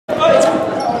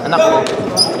Anak ko.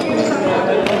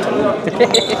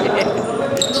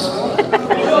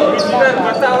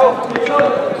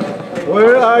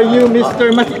 Where are you,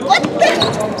 Mr. What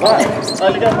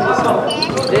the?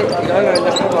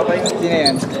 Sino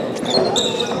yan?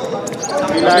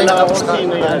 Kilala ka po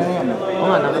sino yan?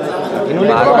 Oo nga naman.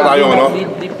 Inulit ko pa tayo, ano?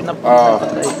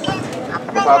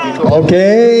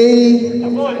 Okay.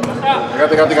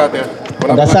 Teka.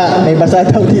 Basa. May basa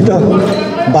daw dito.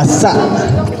 Basa.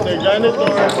 Ano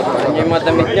yung mga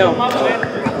damit nyo?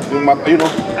 Yung map, ayun o.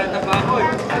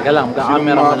 Teka lang,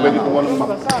 magka-camera man lang.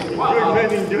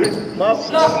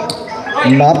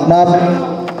 Map.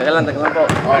 Teka lang po.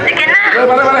 Pare.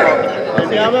 Ako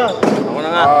na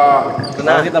nga. Ito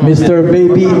na. Mr.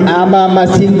 Baby Ama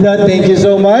Masinda, thank you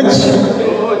so much.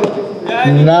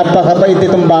 Napakabait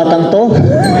itong batang to.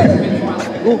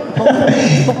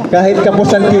 Kahit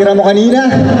kapos ang tira mo kanina.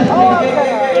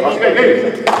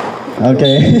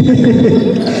 Okay.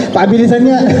 Pabilisan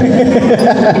niya.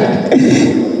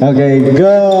 Okay,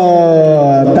 go.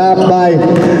 Top by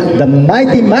the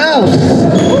Mighty Mouse.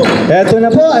 Eto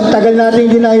na po, ang tagal natin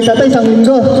hindi nakita tayo isang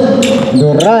linggo.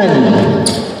 Duran.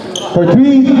 For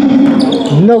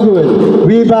 3, no good.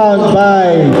 Rebound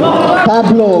by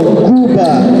Pablo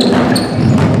Guba.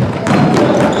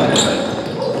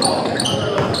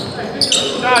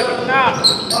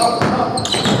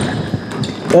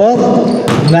 Oh,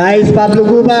 nice Pablo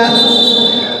Guba.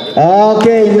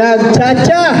 Okay,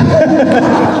 nag-cha-cha.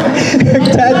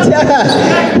 Nag-cha-cha.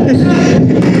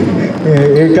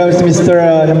 Here comes Mr.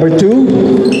 Number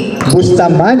 2,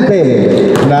 Bustamante.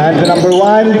 And number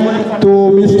 1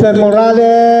 to Mr.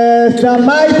 Morales, the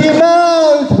Mighty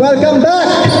Mouse. Welcome back.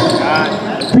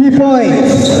 3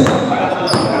 points.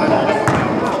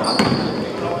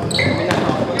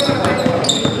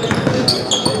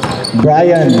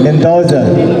 Brian Mendoza.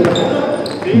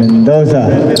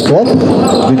 Whoop.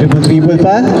 Beautiful dribble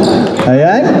pa.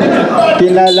 Ayan.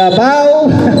 Kinalabaw.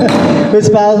 First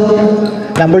foul.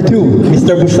 Number 2,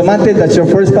 Mr. Bustamante. That's your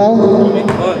first foul.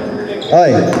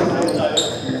 Oy.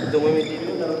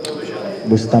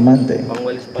 Bustamante.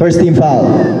 First team foul.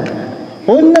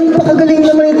 Oh, napakagaling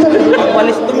naman ito.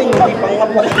 Pangwalis tuming, hindi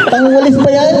pangwapal. Pangwalis pa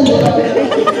yan.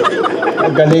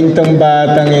 Magaling tong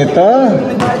batang ito.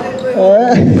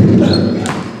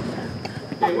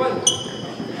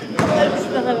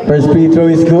 First free throw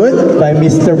is good by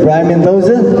Mr. Brian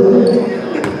Mendoza.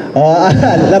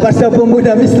 Labas na po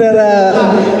muna Mr.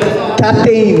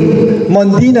 Captain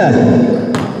Mondina.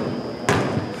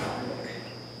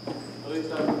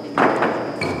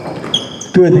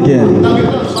 Good again.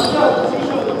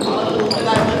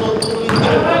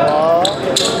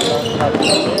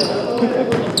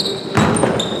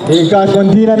 Here comes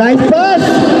Mondina. Nice pass!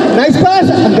 Nice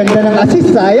pass! Ang ganda ng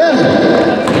assist, sayang.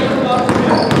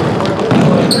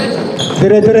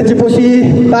 Dire-diretso po si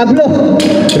Pablo.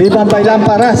 Rebound by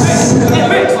Lamparas.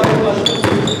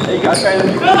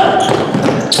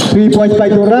 3 points by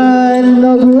Duran.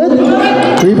 No good.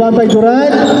 Rebound by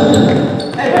Duran.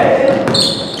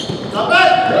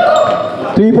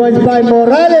 3 points by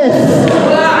Morales.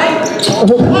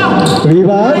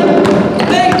 Rebound.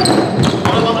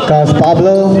 Comes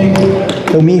Pablo.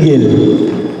 Tumigil.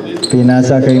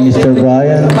 Pinasa kay Mr.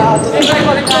 Brian.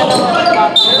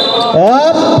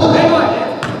 Up.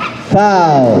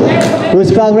 Foul.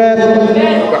 Who's foul, rep?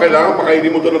 Kailangan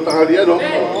pakainin mo doon ng tanghalian, no?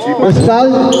 Who's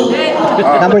foul?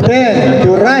 Number 10,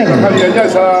 Duran. Tanghalian niya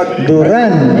sa...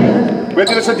 Duran.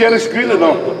 Pwede na sa Jerry's Grill,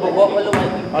 no?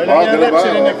 Dala ba?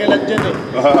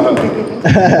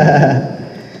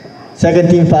 Second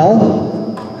team foul.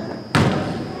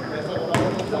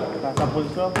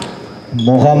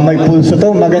 Mukhang may pulso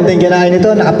to. Maganda yung ginahin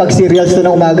nito. Nakapag-cereals to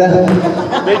ng umaga.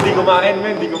 Hindi kumain.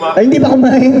 Ay, hindi pa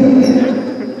kumain.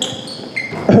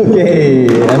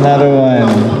 Okay, another one.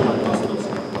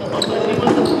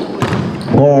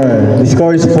 4. The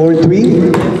score is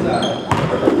 4-3.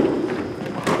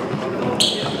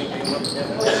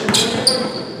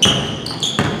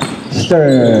 Mr.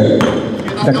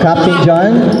 The Captain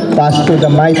John. Pass to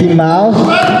the Mighty Mouse.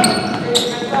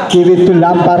 Give it to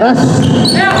Lamparas.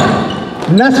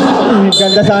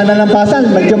 Ganda sana ng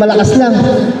pasan. Medyo malakas lang.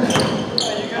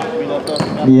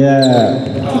 Yeah.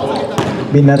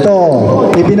 Binato.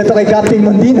 Ibinato kay Captain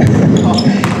Mondina.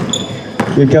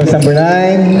 Here comes number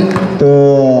 9 to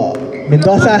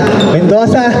Mendoza.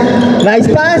 Nice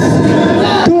pass.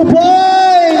 2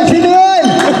 points. Sino yun?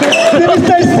 Si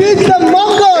Mr. Sid the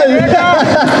Mongol.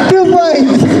 2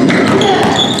 points.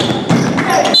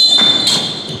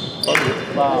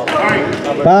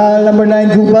 Foul number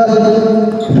 9, Guba.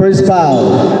 First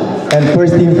foul. And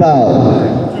first team foul.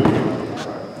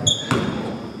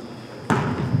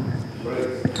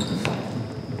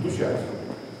 First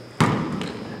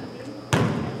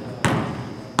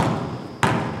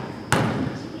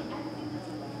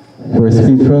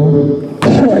free throw.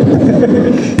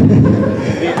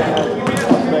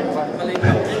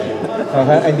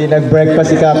 Okay, hindi nag-break pa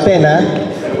si Captain, ha?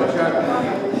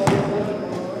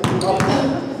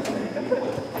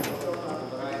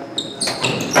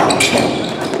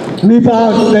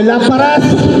 Rebound, Lamparas,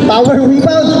 power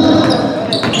rebound.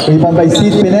 Rebound by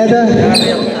Sid Pineda.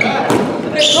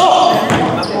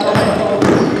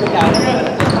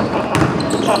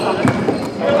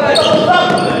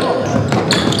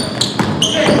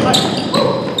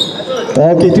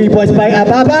 Okay, 3 points by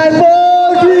Ababan po!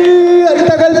 Ang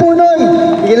tagal po nun.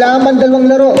 Kailangan man dalawang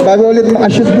laro bago ulit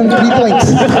makashoot ng 3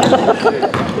 points.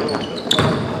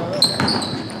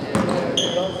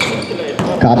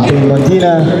 Captain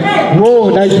Montina. Whoa,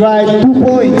 nice drive. 2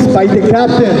 points by the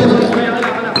captain.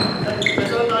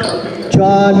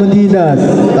 John Montina.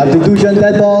 Substitution,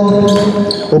 dead ball.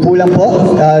 Upo lang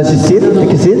po. Si Sid.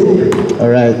 Take a seat.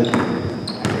 Alright.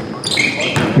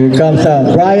 Here comes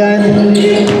Brian.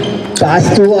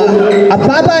 Pass to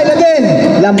Ababan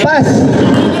again. Lampas.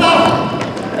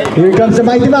 Here comes the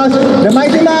Mighty Mouse. The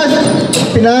Mighty Mouse.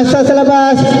 Pinasa sa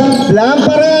labas.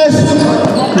 Lamparas.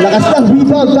 Lakas ng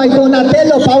rebound by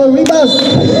Donatello. Power rebound.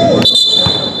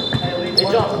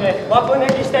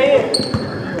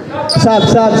 Sub.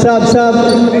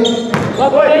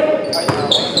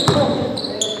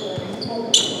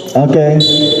 Okay.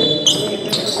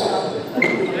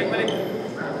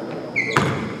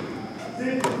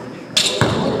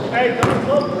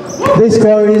 The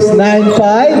score is 9-5.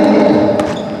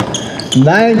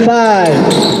 9-5.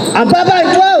 Ababan,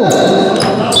 wow!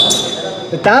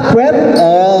 The top rep.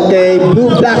 Okay,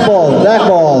 black ball.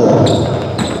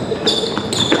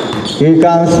 Here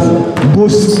comes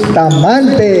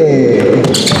Bustamante.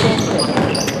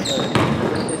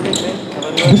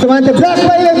 Black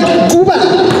by Cuba.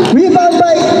 Rebound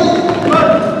by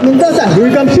Mendoza.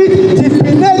 Here comes Sid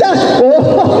Pineda.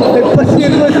 Oh,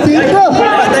 nagpasirmos dito.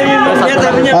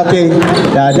 Okay,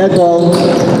 that ball.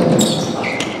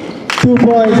 2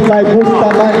 points by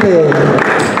Bustamante.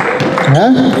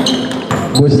 Huh?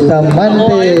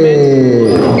 Bustamante.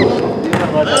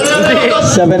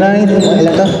 7-9.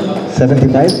 Ilan to?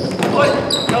 75?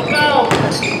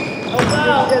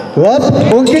 What?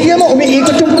 Kung tignan mo,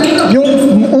 umiikot yung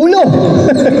ulo.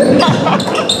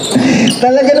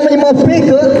 Talaga naman yung mga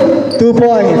fake, oh. 2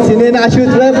 points. Sino yung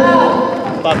nakashoot, rep?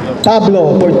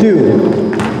 Pablo for 2.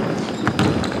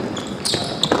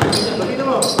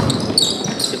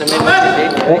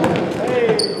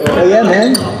 Oh yeah,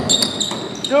 man.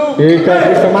 Here comes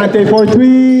Bustamante for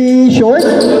 3. Short.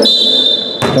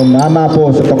 Tumama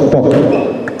po sa tok-tok.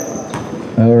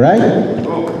 Alright.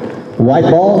 White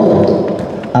ball.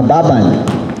 Ababan.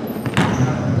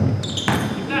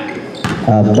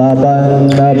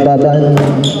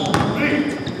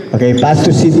 Okay, pass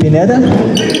to Sid Pineda.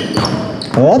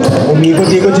 Oh,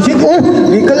 umikot-ikot si Sid. Oh,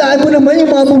 ikalaan mo naman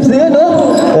yung mga moves na yan,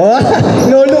 oh. Oh,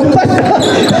 nolugpas.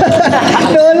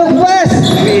 Nolugpas.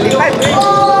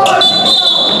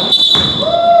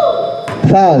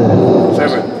 Foul.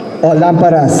 7. Oh,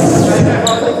 Lamparas.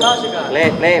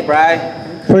 Play, Bri.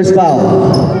 First foul.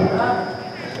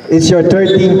 It's your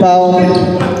 13th foul.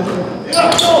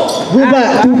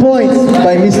 Guba, 2 points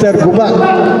by Mr. Guba.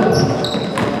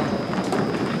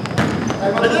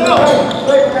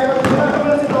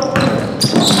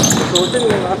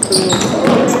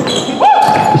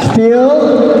 Still.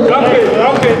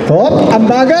 Hop, ang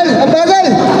bagal.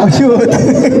 Oh, shoot.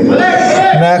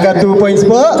 Naka 2 points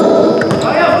po.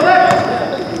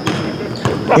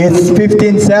 It's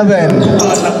 15-7.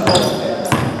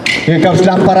 Here comes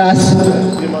Lamparas.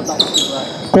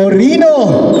 Corino.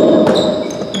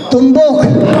 Tumbok.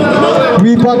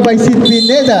 Rebound by Sid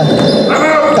Pineda.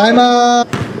 Time out.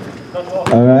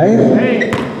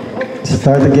 Alright.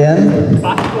 Start again.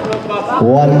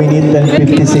 1 minute and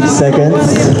 56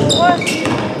 seconds.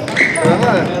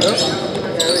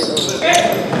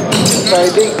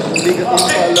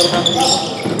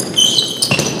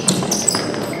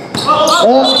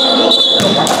 Oh,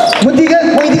 hindi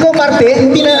ko Marte,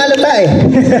 hindi na alata eh.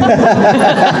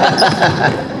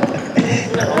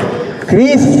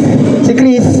 Si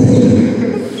Chris.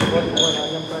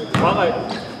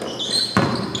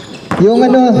 Yung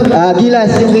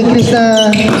Gilas, yung kay Chris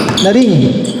na ring.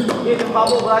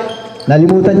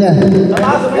 Nalimutan niya. Ilan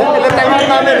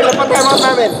pa time out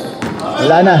namin?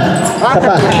 Wala na.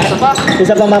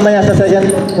 Isa pa mamaya sa second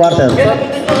quarter.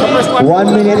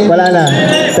 1 minute, wala na.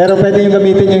 Pero pwede yung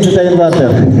gamitin yung sa second quarter.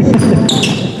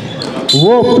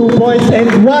 Whoa, 2 points and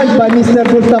 1 by Mr.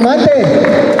 Bustamante.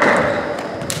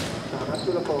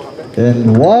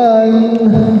 And one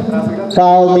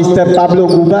foul, Mr. Pablo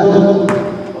Guba.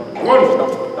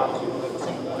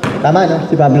 Tama, no?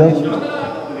 Si Pablo.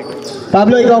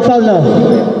 Pablo, ikaw foul, no?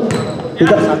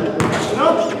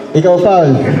 Ikaw foul.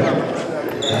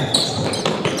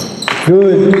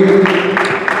 Good.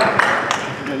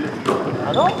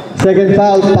 Second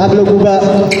foul, Pablo Guba.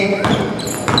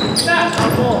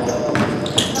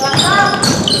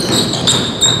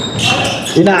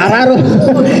 Inaararo.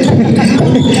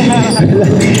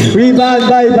 Rebound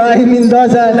by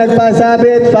Mendoza.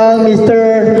 Nagpasabit, foul Mr.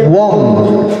 Wong.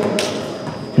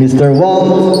 Mr.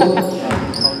 Wong.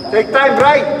 Take time,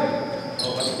 right?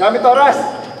 Gamit oras.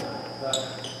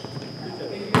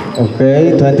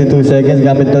 Okay, 22 seconds.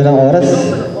 Gamit daw ng oras.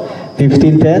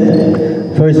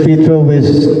 15-10. First free throw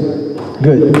is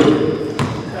good.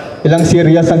 Ilang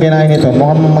serious ang kinain nito.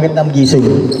 Mukhang magandang gising.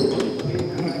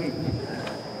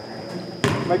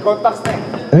 May contacts na eh.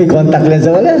 May contact lens.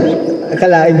 Wala.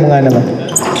 Akalain mo nga naman.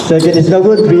 Second is no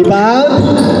good. Rebound.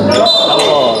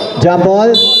 Jump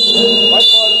ball.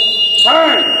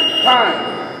 Time! Time!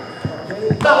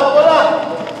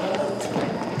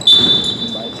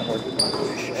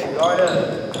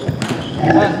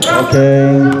 Okay.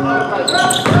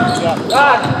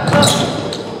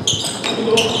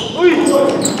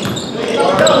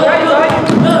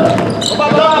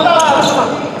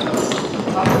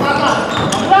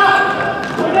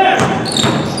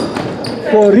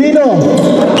 Corino.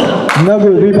 No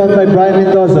good. Rebound by Brian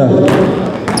Mendoza.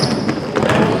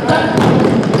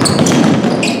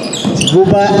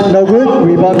 Guba, no good.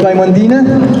 Rebound by Mondina.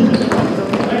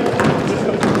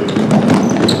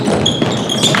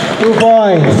 2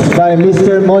 points by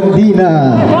Mr.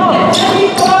 Mondina.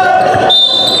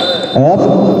 Up.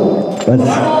 What?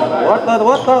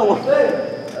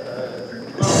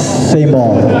 Same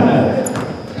ball.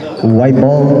 White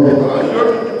ball.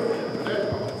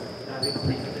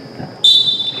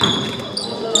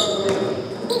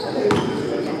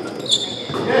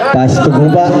 Pass to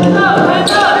Guba.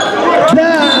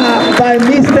 Nah, by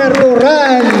Mr.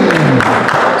 Turan.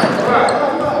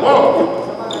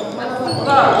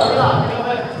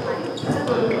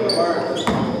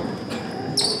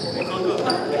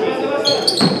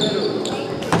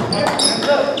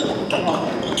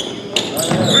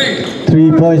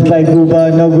 Three points by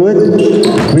Guba, no good.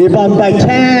 Rebound by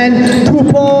Chan. 2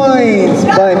 points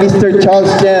by Mr.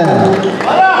 Charles Chan.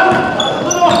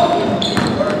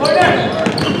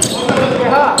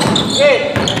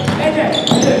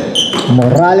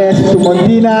 Morales to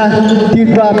Mondina,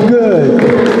 teardrop good.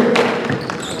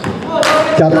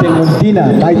 Captain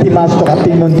Mondina, Mighty Mouse to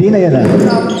Captain Mondina yan ah.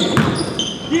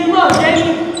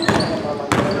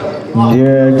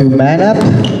 There to man up.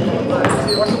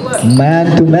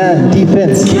 Man to man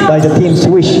defense by the team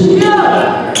Swish.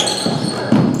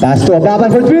 Pass to Ababan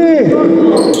for 3.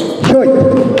 Short.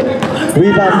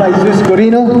 Rebound by Zeus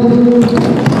Corino.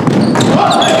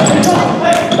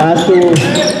 Pass to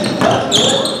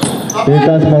here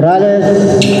comes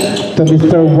Morales to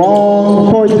Mr. Wong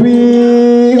for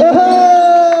 3.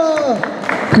 Oh!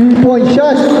 3-point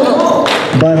shot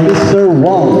by Mr.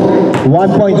 Wong.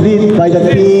 1 point lead by the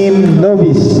team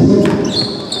Novice.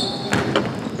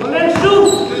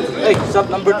 Hey,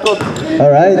 sub number 2.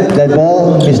 Alright, that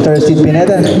ball, Mr. Sid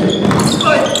Pineda.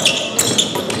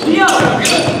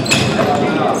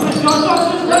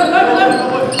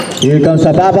 Here comes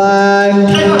Ababan.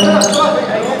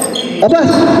 Aba,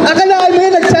 akalain mo yun,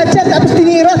 nag-chat-chat, tapos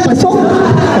tinira, pasok.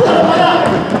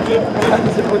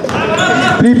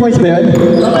 3 points ba yun?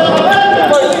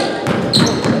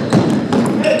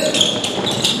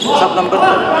 Sub number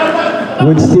 2.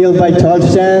 Good steal by Charles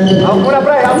Chan. Hawak muna,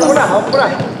 pre. Hawak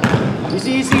muna.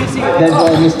 Easy. That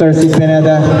ball, Mr. Sid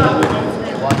Pineda.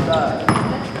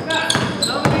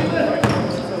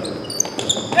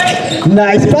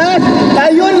 Nice pass!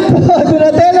 Ayun po,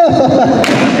 Donatello!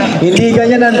 Hindi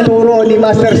ganyan ang turo ni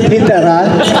Master Splinter, ha?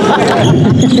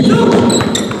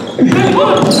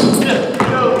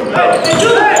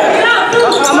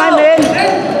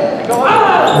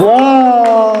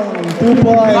 Wong! 2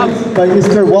 points by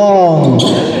Mr. Wong.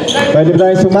 Pwede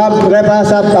ba yung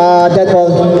repass up dead ball?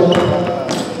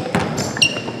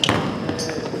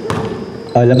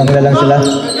 Oh, lamang na lang sila.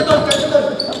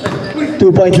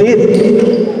 2 point lead.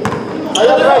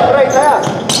 Ayan, right. Kaya.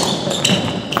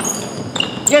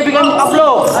 Okay, bigyan mo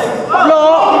Pablo.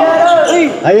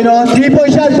 Ayun o,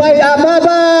 3-point shot by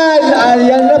Amaban.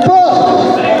 Ayan na po.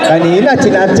 Kanina,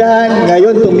 chinatsahan.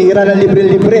 Ngayon, tumira ng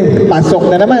libre-libre. Pasok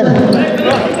na naman.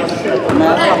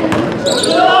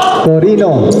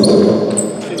 Corino.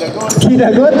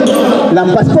 Sinagot.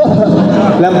 Lampas po.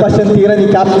 Lampas yung tira ni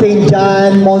Captain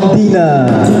John Mondina.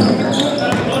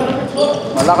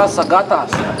 Lakas sa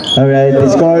gatas. Alright, the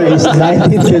score is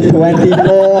 19-24.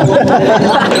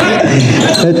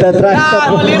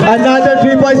 Another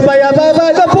 3 points by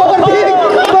Ababa. The boarding!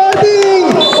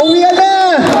 Boarding! Uwian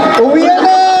na! Uwian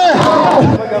na!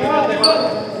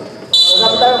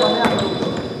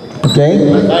 Okay?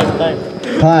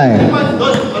 Time.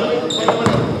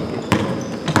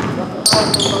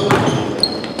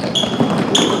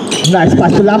 Nice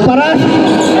pass to Lamparas.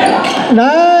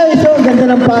 Nice! Oh, ganda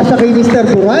ng pasa kay Mr.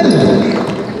 Duran.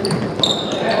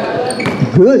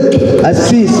 Good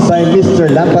assist by Mr.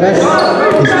 Lamparas.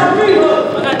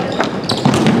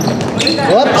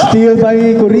 Steal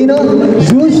by Corino.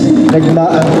 Zeus.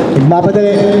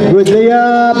 Nagmapadali. Good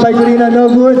layup by Corino. No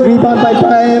good. Rebound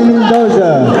by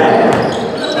Mendoza.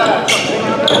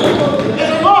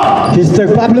 Mr.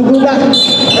 Pablo Guba.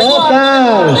 Oh,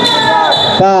 foul.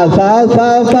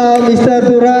 Foul, Mr.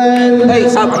 Duran. Hey,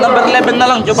 sub number 11 na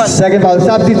lang, Jovan. Second foul,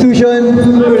 substitution.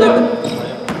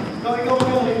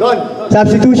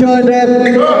 Substitution, rep.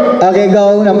 Okay,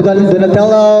 go.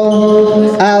 Donatello.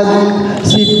 Out.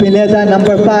 Sid Pineda,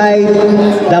 number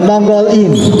 5. The Mongol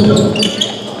in.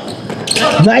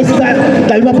 Nice cut.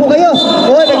 Kalma po kayo.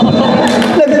 Oh,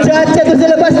 nag-chat-chat sa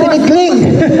labas.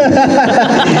 Tinikling.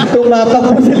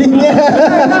 Tumapak po sa linya.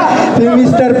 Si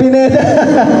Mr. Pineda.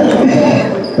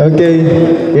 Okay,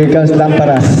 here comes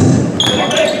Lamparas.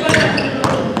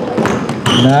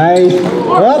 Nice.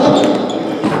 Up.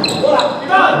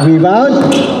 Rebound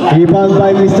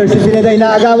by Mr. Pineda.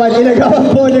 Inagawan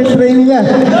po ng training niya.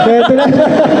 Ito na.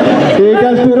 Here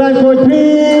comes to run for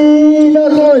 3.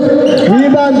 Not good.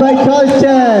 Rebound by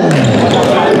Colchan.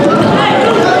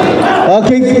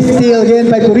 Okay, steal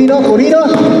again by Corino.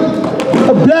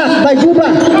 Block by Guba.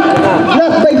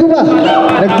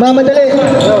 Nagmamadali.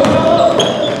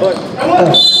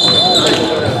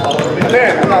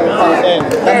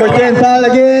 Number 10 foul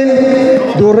again.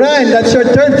 Duran, that's your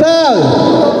third foul.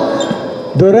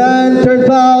 Duran, third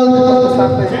foul.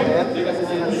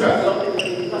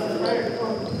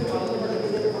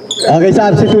 Okay,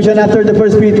 substitution after the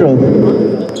first free throw.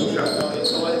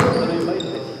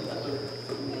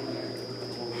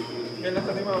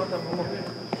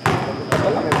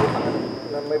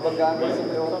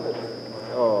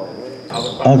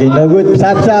 Okay, no good.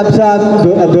 Sub.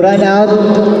 Duran out.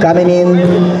 Coming in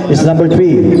is number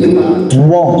 3.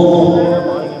 Wong.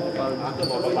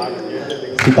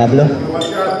 Si Pablo.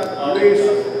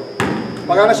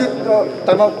 Magana shoot.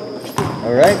 Time out.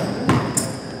 Alright.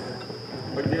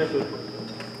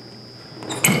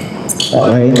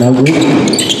 Okay, no good.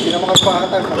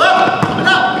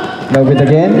 No good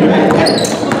again.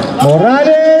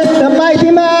 Morales, the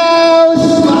Mighty Mouse.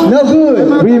 No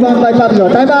good. Rebound by Pablo.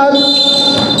 Time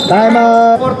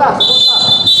out.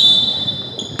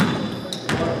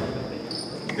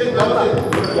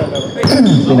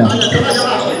 Sino?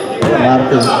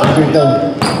 Martin. Dito.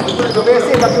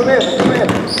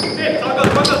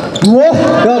 Wow!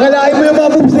 Kakalain mo yung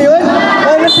mga moves na yun?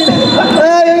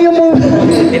 Ano yung move?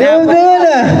 Yung na yun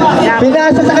ah.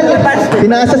 Pinasa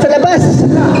sa labas.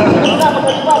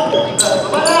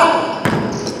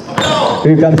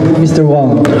 Here comes Mr.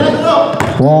 Wong.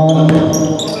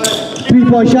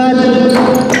 3-point shot.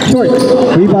 Short.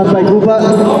 Rebound by Guba.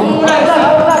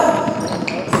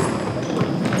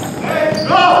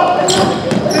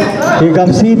 Here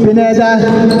comes Sid Pineda.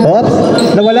 Oops.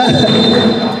 Nawala.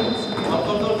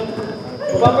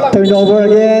 Turnover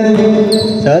again.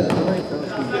 Shot.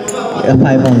 5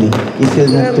 only. He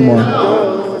still has 2 more.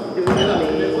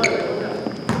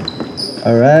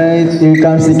 Alright. Here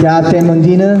comes the captain,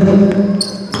 Mondina.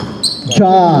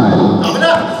 John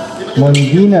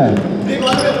Mondina.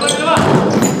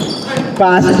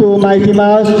 Pass to Mighty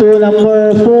Mouse to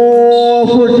number 4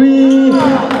 for 3.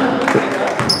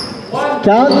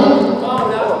 Count.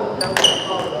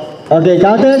 Okay,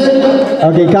 counted.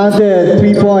 Okay, counted.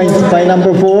 3 points by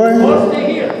number 4.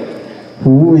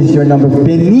 Who is your number?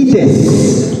 Benitez.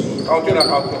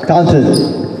 Counted.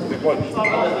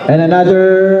 And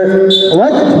another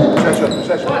what?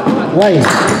 Why?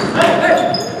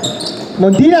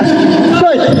 Mondina.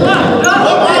 Short.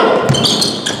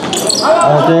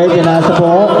 Okay, kinasa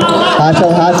po.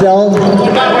 Hassel.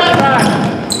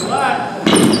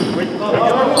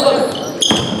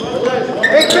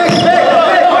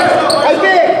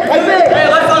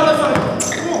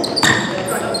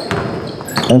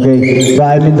 Okay,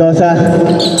 Brian Mendoza.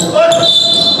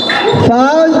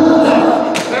 Foul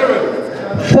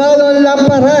on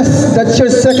Lamparas. That's your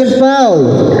second foul.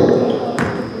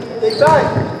 Take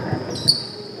time.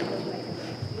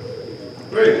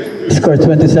 Score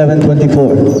 27-24.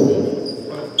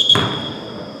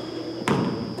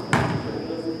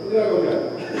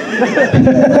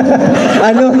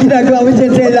 Ano ang ginagawa mo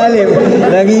dyan sa ilalim?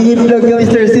 Nangingitlog ka,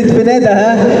 Mr. Sid Pineda,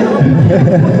 ha?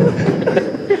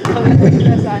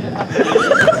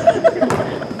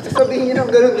 Sabihin niyo ng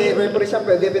gano'n eh, referee siya,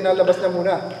 pwede pinalabas na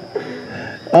muna.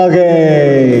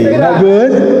 Okay, now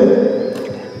good.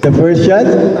 The first shot.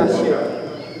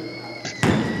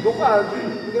 Doon ka,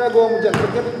 yung ginagawa mo dyan,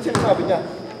 pwede ganun sinasabi niya.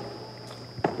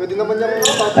 Pwede naman niyang...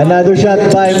 Another shot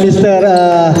by Mr.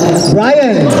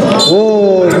 Brian.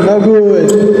 Oh, no good.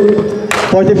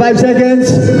 45 seconds.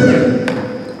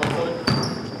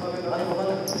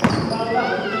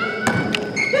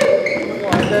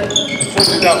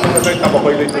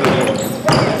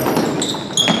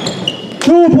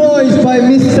 Two points by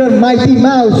Mr. Mighty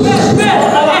Mouse.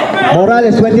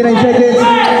 Morales, 29 seconds.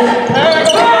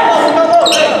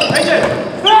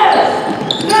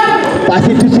 Pass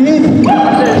it to Sid.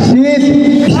 Sid,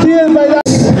 still by that.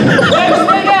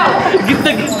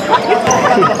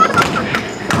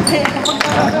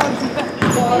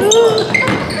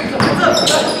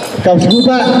 Comes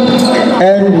Guba.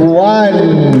 And one.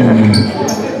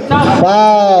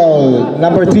 Foul.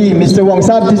 Number 3, Mr. Wong,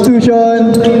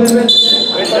 substitution.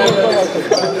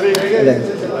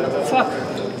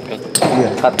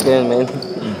 Cut ko yun, man.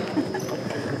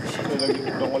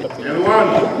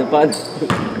 Depan.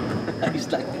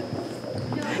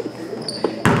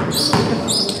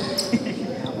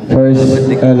 First,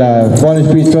 bonus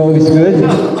free throw is good.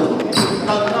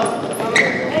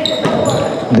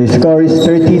 The score is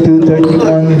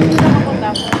 30-31.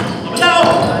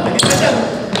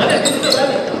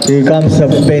 Here comes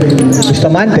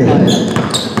Bustamante.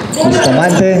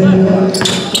 Bustamante.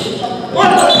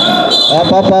 Up.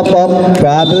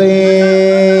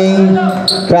 Traveling.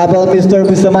 Travel, Mr.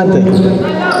 Bustamante.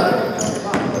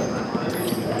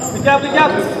 Good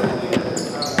job.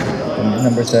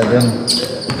 Number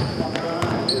 7.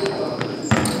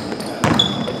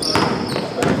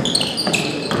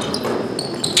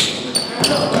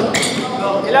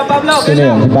 Pablo. Sino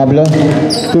yun? Si Pablo?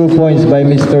 2 points by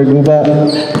Mr. Guba.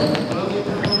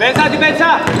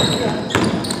 Depensa.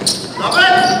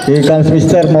 Here comes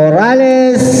Mr.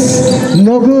 Morales.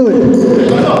 No good.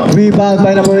 Rebound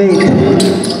by number 8.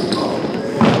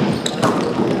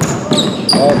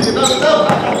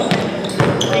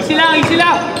 Easy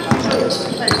lang.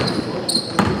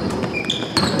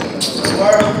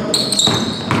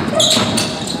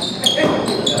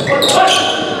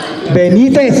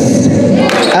 Benitez.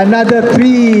 Another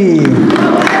 3.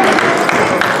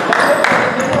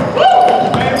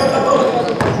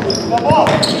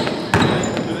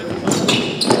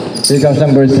 Here comes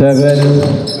number 7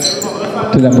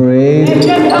 to number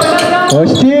 8. Oh,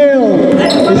 still.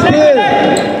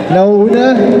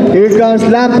 Nauna. Here comes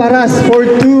Lamparas for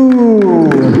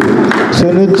 2.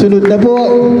 Sunod-sunod na po.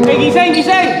 Gising.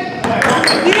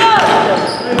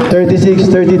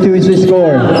 36-32 is the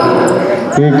score.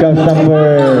 Here comes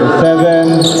number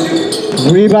 7.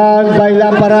 Rebound by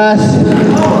Lamparas.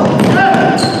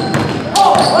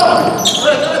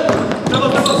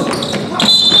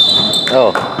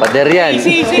 Oh, pader yan.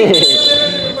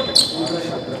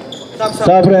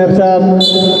 Sub.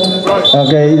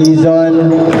 Okay,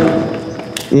 Izon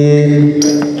in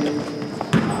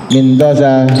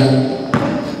Mendoza.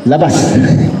 Labas.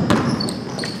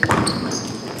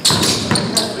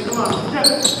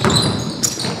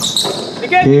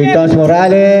 Here comes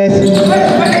Morales.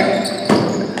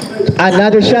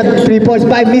 Another shot, 3 points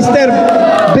by Mr.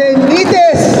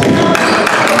 Benitez.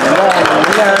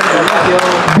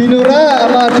 Binura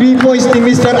ang mga 3 points ni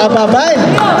Mr. Ababan.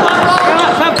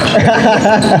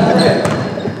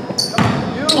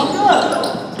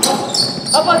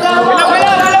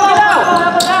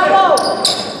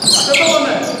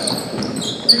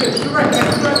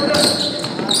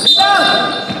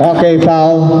 Okay,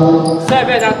 foul.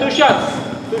 7, 2 shots.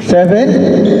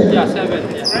 7? Yeah, 7.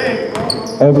 Yeah.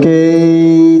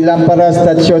 Okay, Lamparas,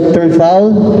 that's your third foul.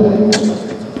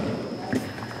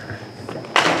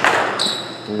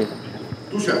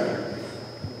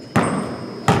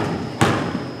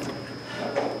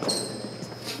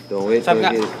 Don't wait for it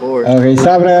to score. Okay,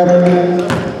 Sabra.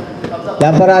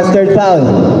 Lamparas, third foul.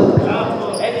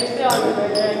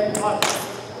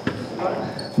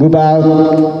 Move out.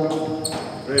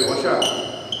 Hey, watch out.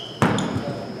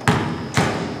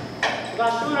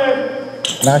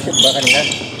 Nakashoot ba kanina?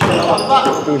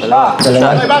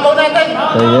 Dalawa. Ibabaw natin!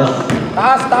 Oh, yes.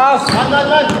 Taas!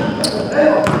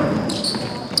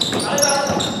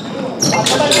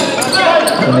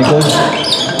 Nicole.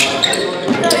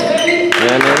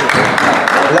 Yan.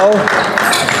 Hello?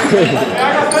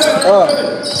 Oh.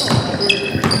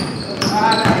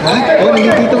 Ha? Oh,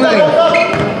 nandito nga eh.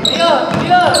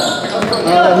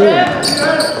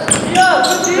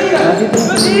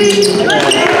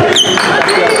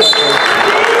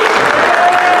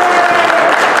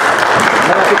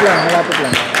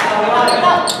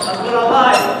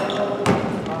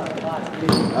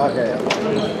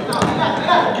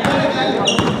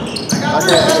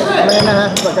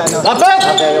 Dapat!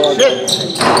 Shit!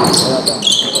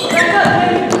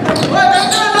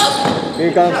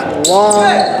 Here comes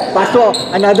one. Paso.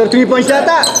 Another 3 points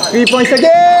yata. 3 points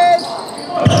again.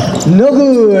 No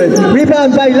good.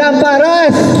 Rebound by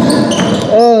Lamparas.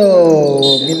 Oh,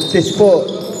 mintis po.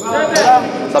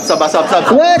 Sub.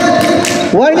 What?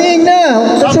 Warning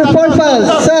now. That's your fourth foul.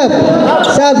 Sub.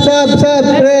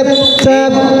 Rep.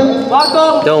 Sub.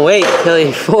 Don't wait till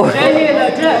you're 4.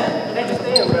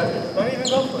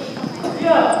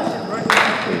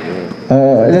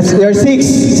 You're 6.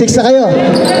 6 na kayo.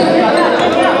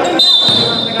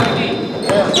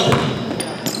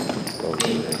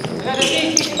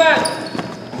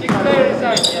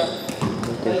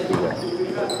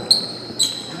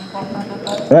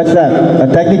 What's that?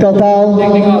 A technical foul?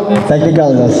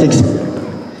 Technical.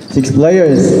 Six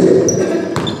players.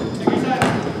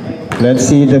 Let's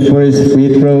see the first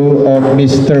free throw of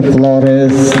Mr.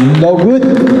 Flores. No good.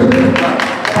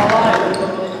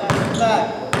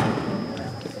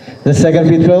 The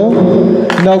second free throw.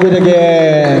 No good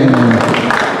again.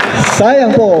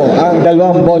 Sayang po ang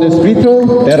dalawang bonus free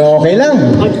throw. Pero okay lang.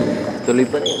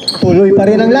 Tuloy pa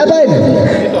rin ang laban.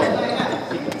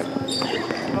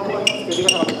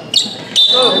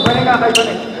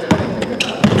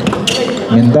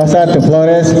 Mendoza to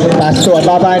Flores, pass to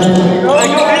Ababan.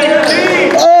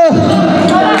 Oh!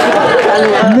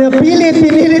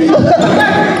 Pinilit mo.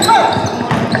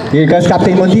 Here comes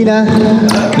Captain Mondina.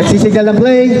 Nagsisignal ng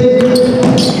play.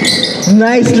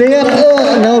 Nice layup.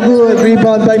 Oh, no good.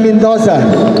 Rebound by Mendoza.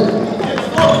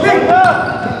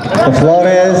 To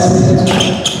Flores.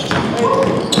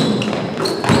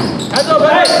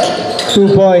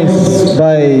 2 points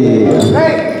by...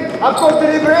 Ako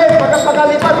delivery,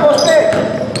 pagkalipan poste.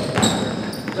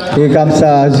 Here comes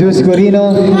Zeus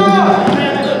Corino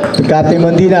to Captain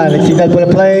Mondina. Nag-signal po na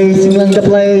play. Signaling the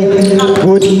play.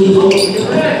 Good.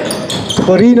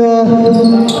 Corino.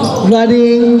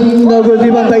 Running. No good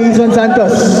rebound by Ison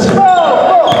Santos.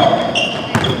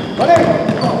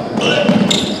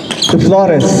 To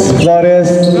Flores. Guarded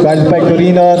by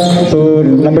Corino to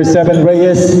number 7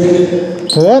 Reyes.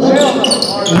 Whoop.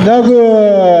 No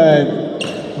good.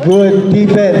 Good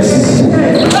defense.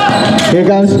 Here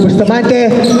comes Bustamante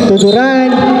to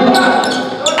Duran.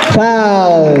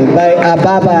 Foul by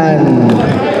Ababan.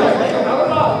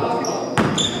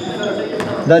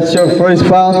 That's your first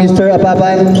foul, Mr.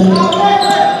 Ababan.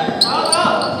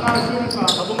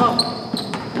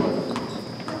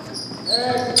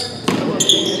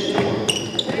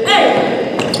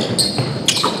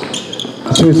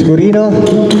 Suscurino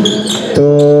to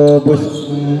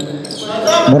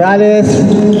Morales.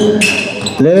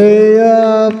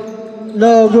 Layup.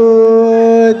 No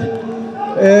good.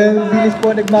 And bilis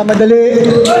po nagmamadali.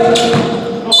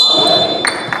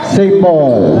 Safe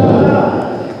ball.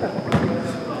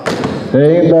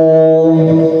 Safe ball.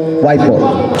 White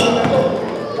ball.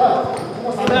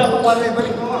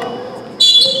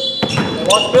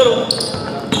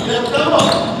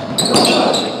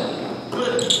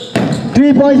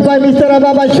 Three points by Mr.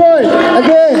 Ababa, short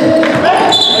again.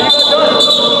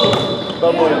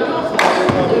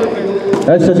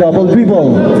 That's a double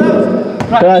dribble.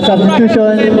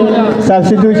 Substitution.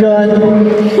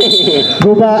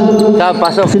 Guba.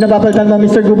 Sino papalitan mo,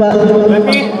 Mr. Guba?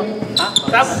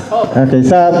 Okay,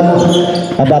 sub.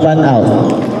 Ababan out.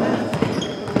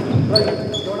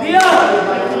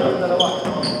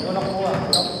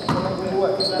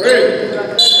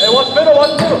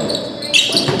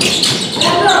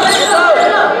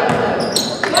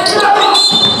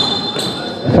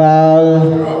 Foul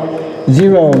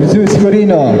 0, Zeus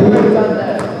Corino.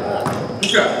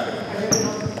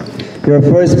 Your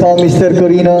first foul, Mr.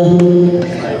 Corino,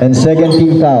 and second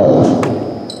team foul.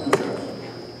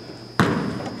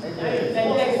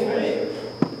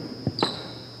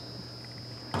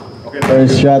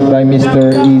 First shot by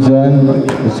Mr. Izon.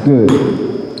 It's good.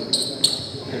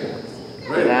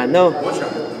 No.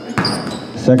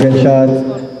 Second shot.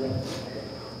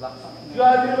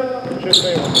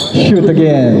 Shoot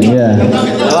again. Yeah.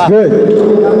 Good.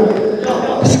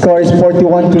 Score is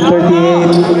 41 to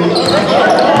 38.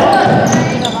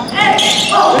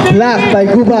 Blocked by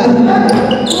Guba.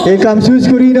 Here comes Zeus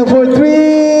Corino for 3.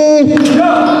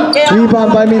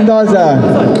 Rebound by Mendoza.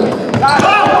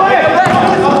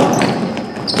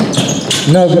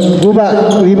 No,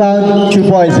 Guba, rebound, 2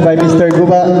 points by Mr.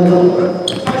 Guba.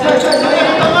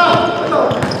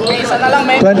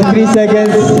 23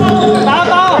 seconds.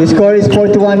 The score is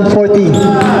 41-40.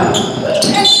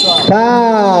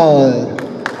 Foul.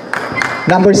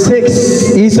 Number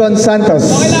 6, Ison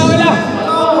Santos.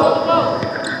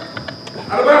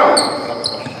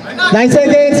 9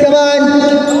 seconds, come on.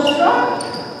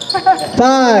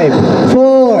 5,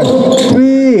 4,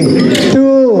 3,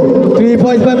 2, 3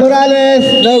 points by Morales.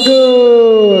 No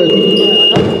good.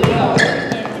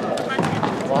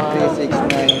 3, 6, 9,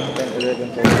 10,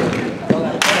 11,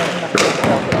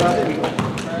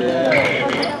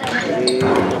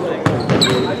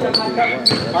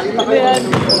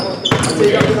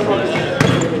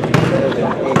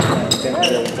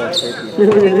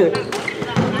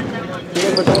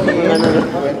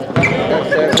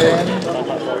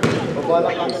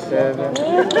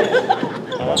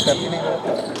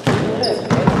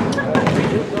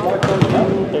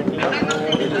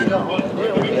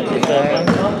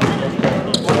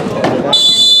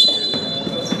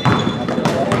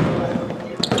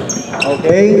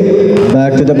 Okay,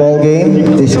 back to the ball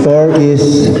game. The score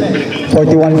is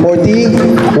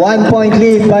 41-40. 1 point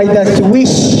lead by the Swish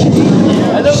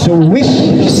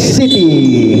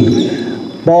City.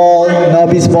 Ball,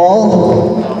 Novice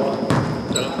ball.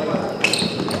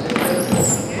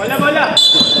 Bola, bola.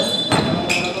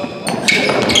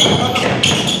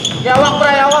 Yawak,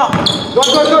 pre, yawak. Go.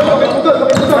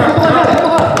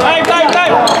 Time.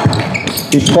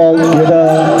 It's called with a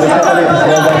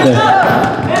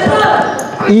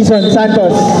Ison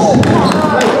Santos.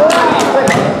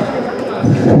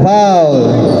 Foul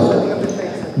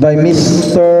by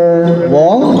Mr.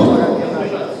 Wong.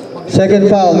 Second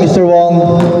foul, Mr.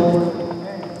 Wong.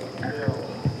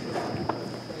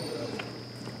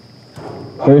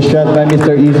 First shot by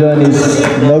Mr. Ison is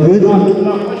no good.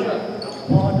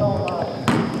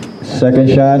 Second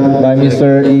shot by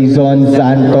Mr. Ison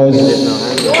Santos.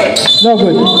 No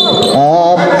good.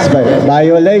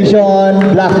 Violation,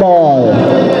 black ball.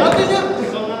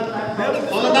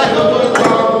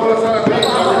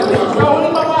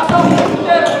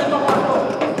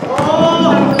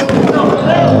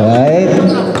 Alright.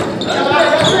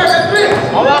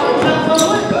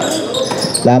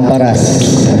 Lamparas.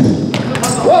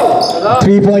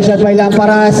 3-point shot by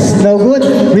Lamparas. No good.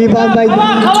 Rebound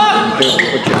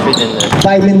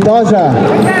by Mendoza.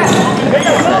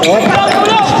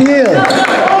 Steal.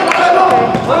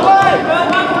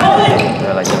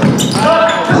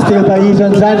 Steal by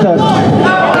Ison Santos.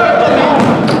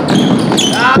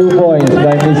 2 points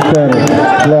by Mr.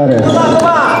 Flores.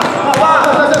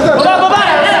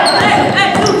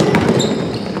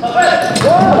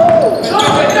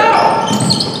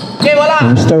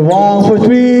 Mr. Wong for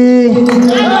 3.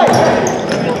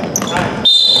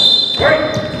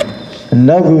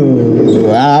 No good.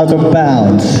 Out of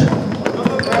bounds.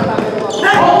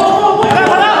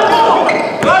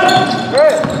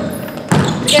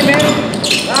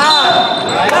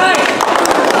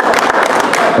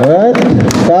 Alright,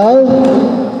 foul.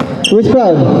 Which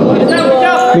foul?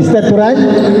 Mr. Duran?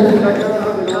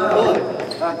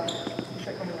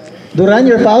 Duran,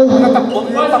 your foul?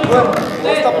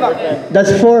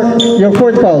 That's your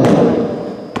fourth foul.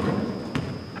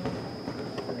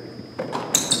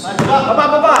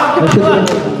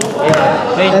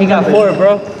 Wait, he got 4,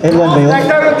 bro. And 1 ba yun? 10,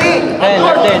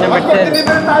 up there, number 10.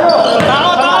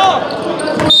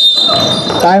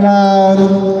 Timeout.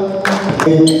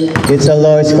 It's a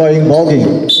low scoring ball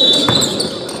game.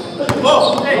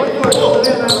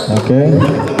 Okay.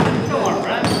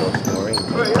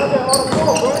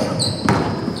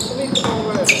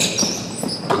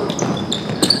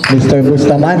 Mr.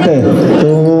 Bustamante to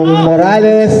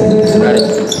Morales.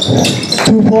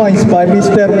 2 points by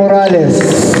Mr. Morales.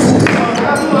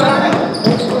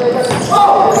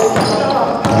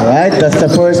 Alright, that's the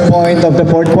first point of the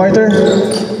fourth quarter.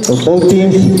 For both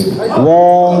teams,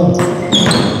 Wong,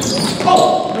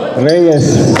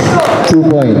 Reyes, 2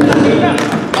 points.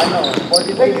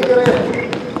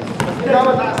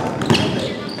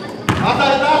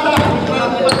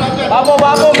 Babo,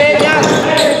 men yan.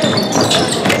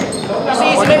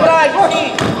 Easy, men, drive.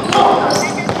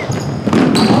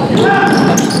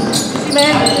 Easy,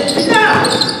 men.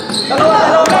 Dalawa.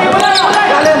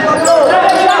 Galing, Pablo.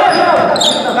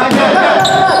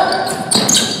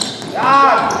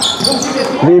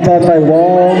 Rebound by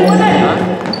Wong.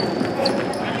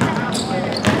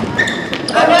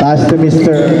 Pass to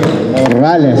Mr.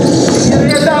 Morales.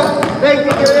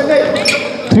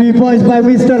 3 points by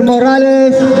Mr.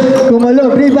 Morales.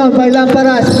 Kumalog, rebound by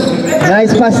Lamparas.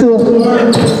 Nice pass to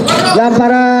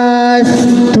Lamparas.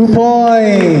 2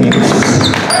 points.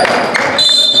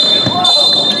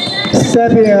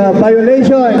 Stepping,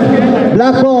 violation.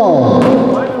 Black ball.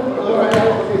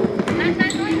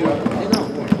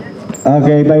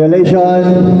 Okay, violation.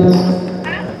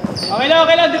 Okay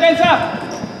lang, depensa.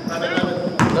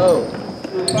 Go.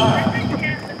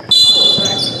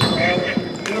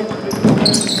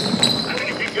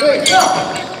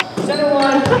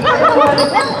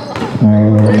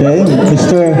 Okay,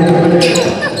 Mr.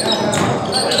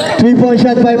 3-point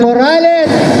shot by Morales.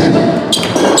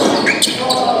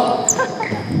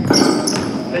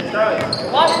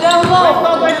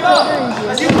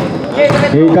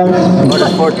 Here he comes.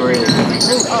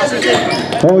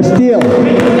 Oh, steal.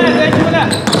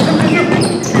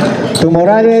 To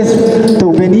Morales, to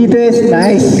Benitez.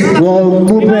 Nice goal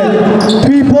movement.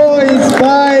 3 points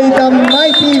by the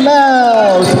Mighty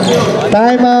Mouse.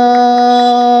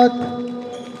 Timeout.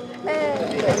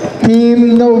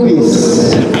 Team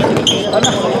Novice.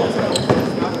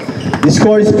 The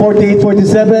score is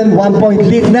 48-47. 1 point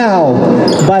lead now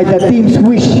by the team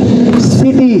Swish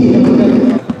City.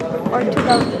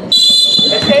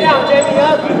 Stay down, Jamie,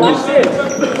 up. Watch this.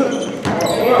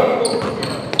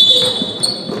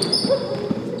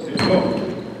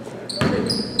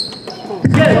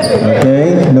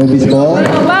 Okay, Novice ball.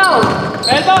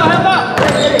 Hands up.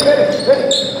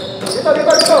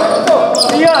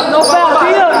 Be up, no foul,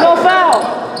 no foul.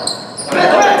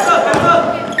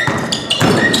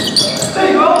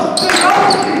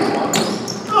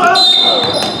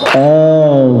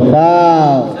 Oh,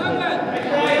 wow.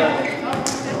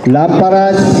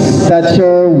 Lamparas, that's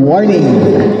your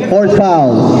warning. 4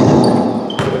 fouls.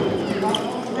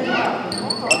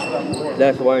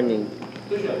 That's warning.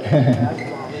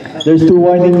 There's 2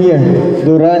 warning here.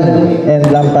 Duran and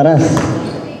Lamparas.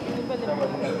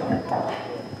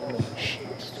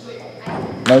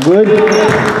 No good.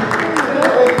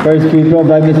 First free throw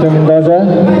by Mr. Mendoza.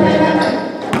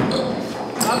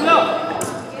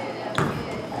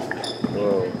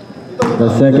 The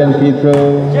second free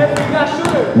throw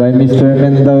by Mr.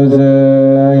 Mendoza.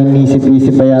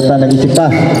 Inisip-isip pa yata. Nag-isip pa.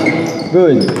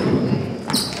 Good.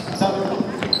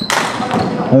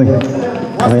 Uy.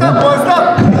 Okay na.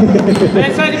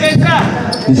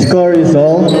 The score is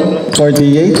all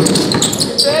 48.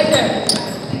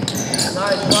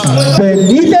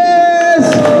 Benitez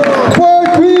for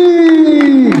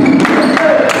 3.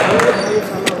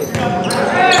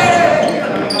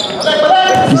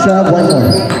 We still have 1 more.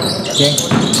 Okay.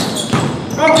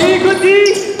 Good D.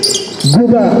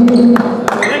 Guba.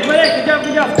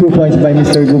 2 points by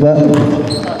Mr. Guba.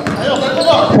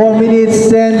 4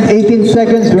 minutes and 18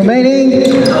 seconds remaining.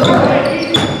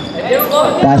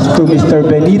 Pass to Mr.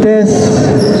 Benitez.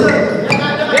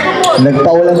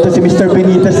 Nagpaulan to si Mr.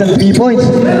 Benitez ng 3 points.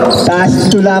 Pass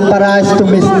to Lamparas to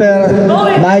Mr.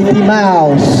 Mighty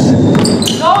Mouse.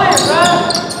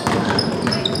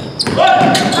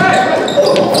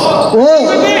 Whoa!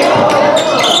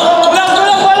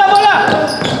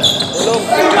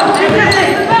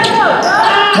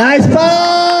 Nice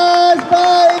pass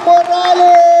by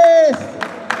Morales!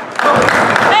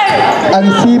 Ang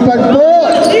sipag po!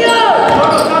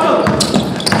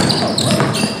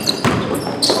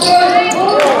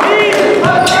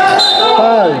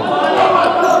 Foul.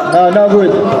 No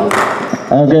good.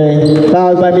 Okay,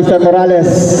 foul by Mr. Morales.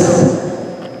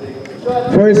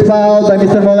 First foul by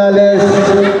Mr. Morales.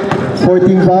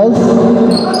 14 fouls.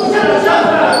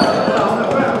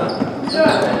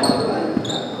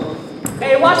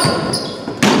 Hey, watch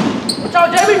out,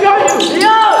 Jamie, behind you. Good.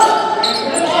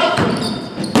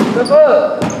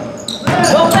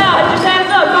 No foul, just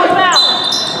hands up, no foul.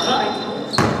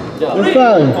 First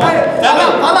foul.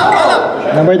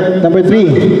 Number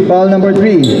 3. Foul number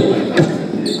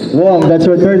 3. Wrong, that's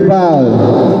your third foul.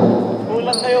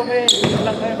 Kulang kayo, men.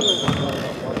 Kulang kayo.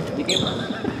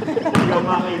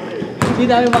 Hindi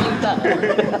namin makita.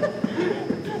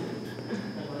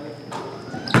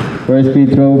 First free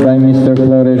throw by Mr.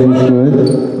 Flores is good.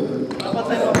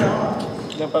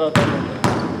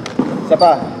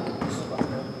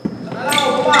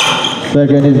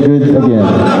 Second is good again.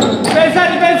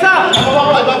 Depensa!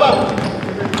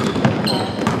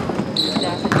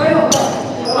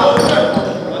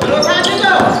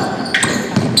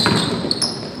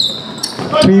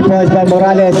 3 points by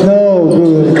Morales. No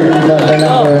good. Not the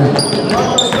number.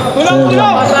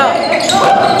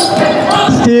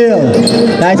 Still.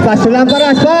 Nice pass to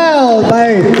Lamparas. Foul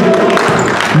by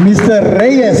Mr.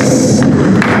 Reyes.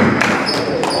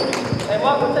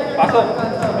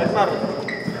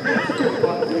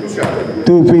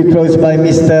 2 free throws by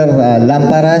Mr.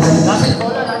 Lamparas.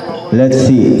 Let's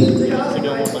see.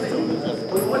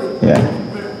 Yeah.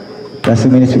 Last 2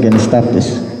 minutes we can stop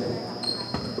this.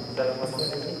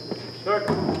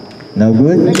 No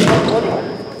good.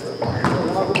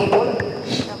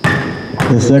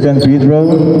 The second free throw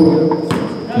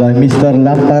by Mr.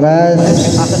 Lamparas.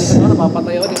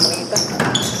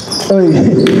 Oy,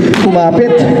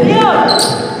 kumapit.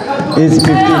 It's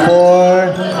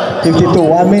 52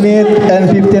 1 minute and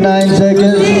 59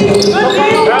 seconds.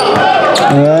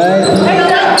 Alright.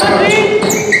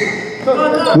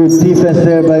 Good defense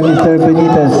there by Mr.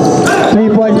 Benitez. 3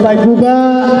 points by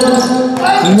Cuba.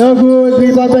 No good.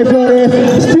 Rebound by Flores.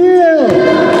 Steal!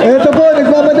 Ito po,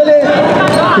 nagmamadali.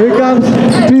 Here comes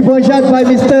 3-point shot by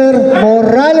Mr.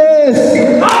 Morales.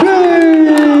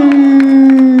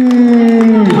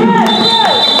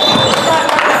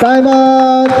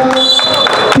 Timeout.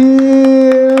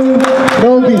 Team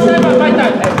Novice.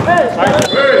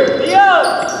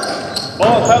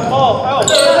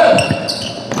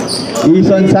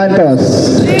 Ison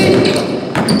Santos.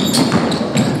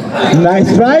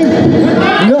 Nice try.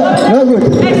 No good.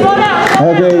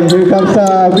 Okay, here comes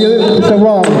Mr.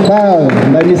 Wong. Foul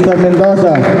by Mr.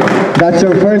 Mendoza. That's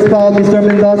your first foul, Mr.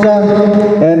 Mendoza.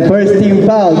 And first team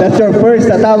foul. That's your first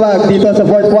tawag dito sa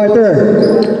fourth quarter.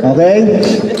 Okay?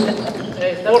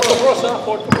 Fourth to cross, huh?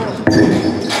 Fourth to cross.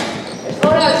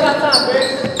 Slow down, shot time,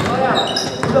 Chris. Slow down.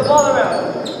 Move the ball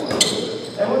around.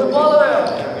 And move the ball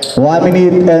around. 1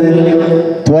 minute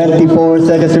and 24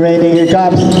 seconds remaining. Here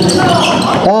comes.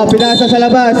 Oh, pinasa sa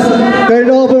labas.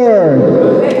 Turnover.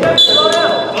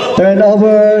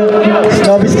 Turnover.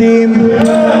 Novice team.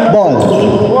 Ball.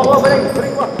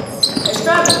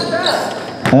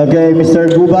 Okay, Mr.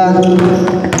 Guba.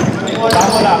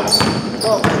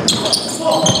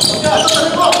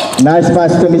 Nice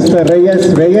pass to Mr.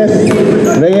 Reyes. Reyes.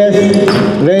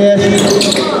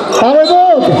 Power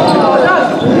move.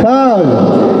 Foul.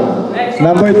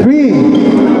 Number 3.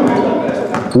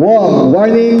 Wong.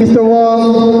 Warning, Mr.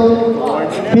 Wong.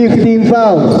 15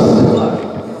 fouls.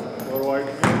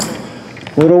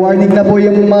 Puro warning na po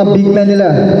yung mga big man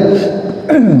nila.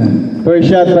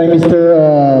 First shot by Mr.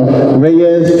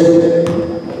 Reyes.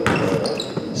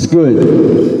 It's good.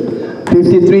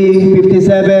 53,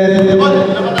 57.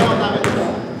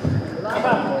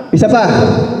 Isa pa.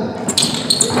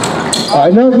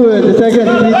 No good. The second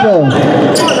free throw.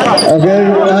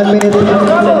 Okay, 1 minute.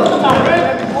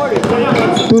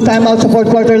 2 timeouts sa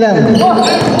fourth quarter lang.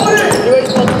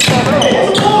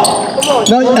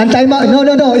 No, ang timeout.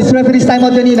 No. It's referee's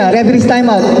timeout kanina. Referee's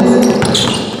timeout.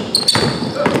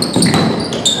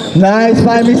 Nice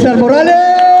by Mr. Morales!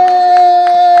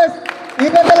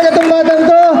 Iba talaga itong batang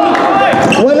to.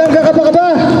 Walang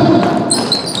kakapa-kapa.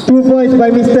 2 points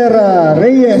by Mr.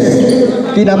 Reyes.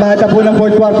 Kinamata po ng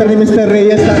fourth quarter ni Mr.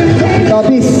 Reyes sa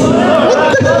Novice.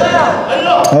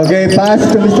 Okay, pass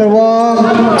to Mr. Wong.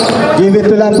 Give it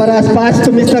to Lamparas. Pass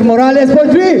to Mr. Morales for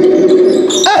 3.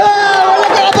 Walang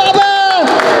kakapa-kapa!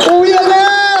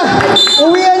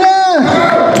 Uwian na!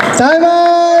 Time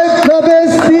out!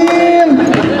 Novice team!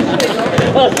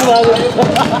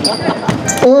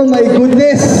 Oh my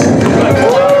goodness!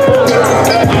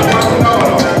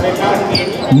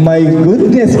 My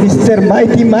goodness, Mr.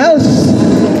 Mighty Mouse!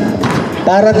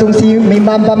 Para tong may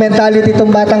mamba mentality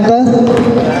itong batang to.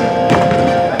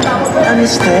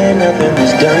 Understand nothing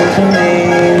was done for me,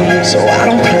 so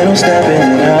I don't plan on stopping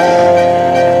it all.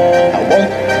 I won't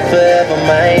forever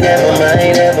mind,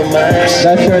 ever mind.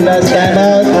 That's your last time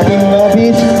out, Team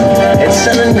Novice. It's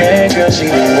something there, girl,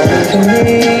 she was one for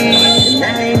me,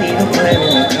 and I ain't even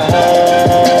planning to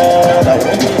call. I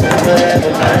won't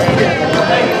forever mind, ever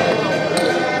mind.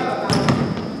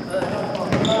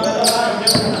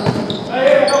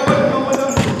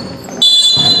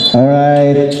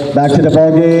 Alright, back to the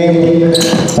ball game.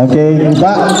 Okay,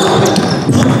 back.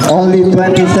 Only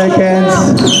 20 seconds.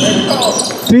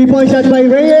 3-point shot by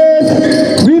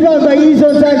Reyes. Rebound by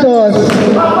Ison Santos.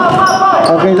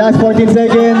 Okay, last 14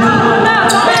 seconds.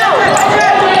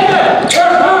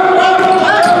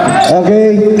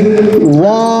 Okay,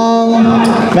 Wong.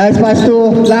 Nice pass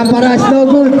to Lamparas. No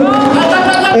good.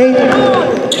 8.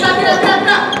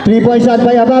 3-point shot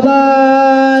by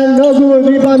Ababan. No good.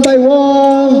 Rebound by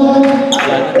Wong.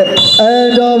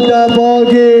 End of the ball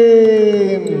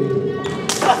game.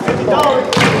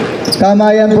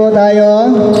 Kamayan po tayo.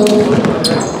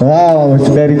 Wow, it's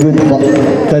very good.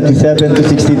 37 to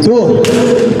 62.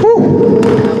 Woo.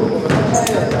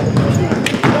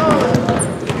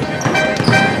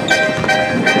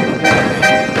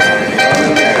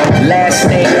 Last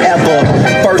name ever,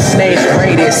 first name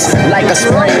greatest. Like a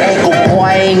sprained ankle, boy,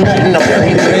 ain't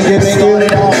nothing to play with.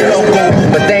 Started off local,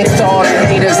 but thanks to all the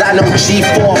haters, I know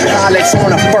G4 pilots on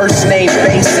a first name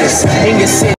basis. In your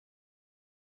city.